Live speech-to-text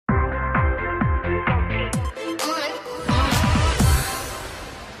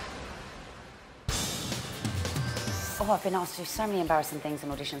Oh, I've been asked to do so many embarrassing things in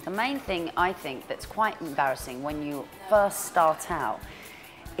auditions. The main thing I think that's quite embarrassing when you first start out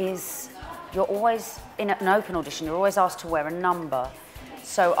is you're always, in an open audition, you're always asked to wear a number.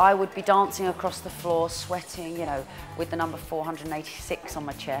 So I would be dancing across the floor, sweating, you know, with the number 486 on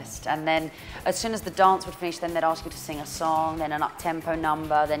my chest. And then as soon as the dance would finish, then they'd ask you to sing a song, then an up-tempo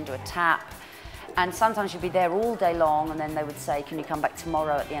number, then do a tap. And sometimes you'd be there all day long, and then they would say, can you come back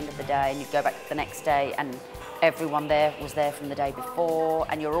tomorrow at the end of the day? And you'd go back the next day, and everyone there was there from the day before,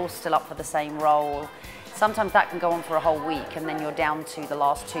 and you're all still up for the same role. Sometimes that can go on for a whole week, and then you're down to the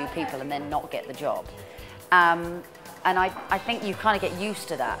last two people and then not get the job. And I think you kind of get used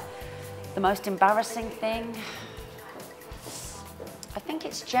to that. The most embarrassing thing, I think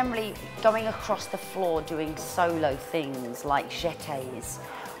it's generally going across the floor doing solo things like jetés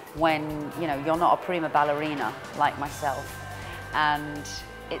when, you know, you're not a prima ballerina like myself, and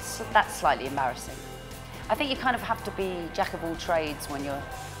that's slightly embarrassing. I think you kind of have to be jack of all trades when you're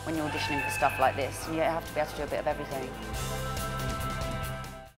auditioning for stuff like this, and you have to be able to do a bit of everything.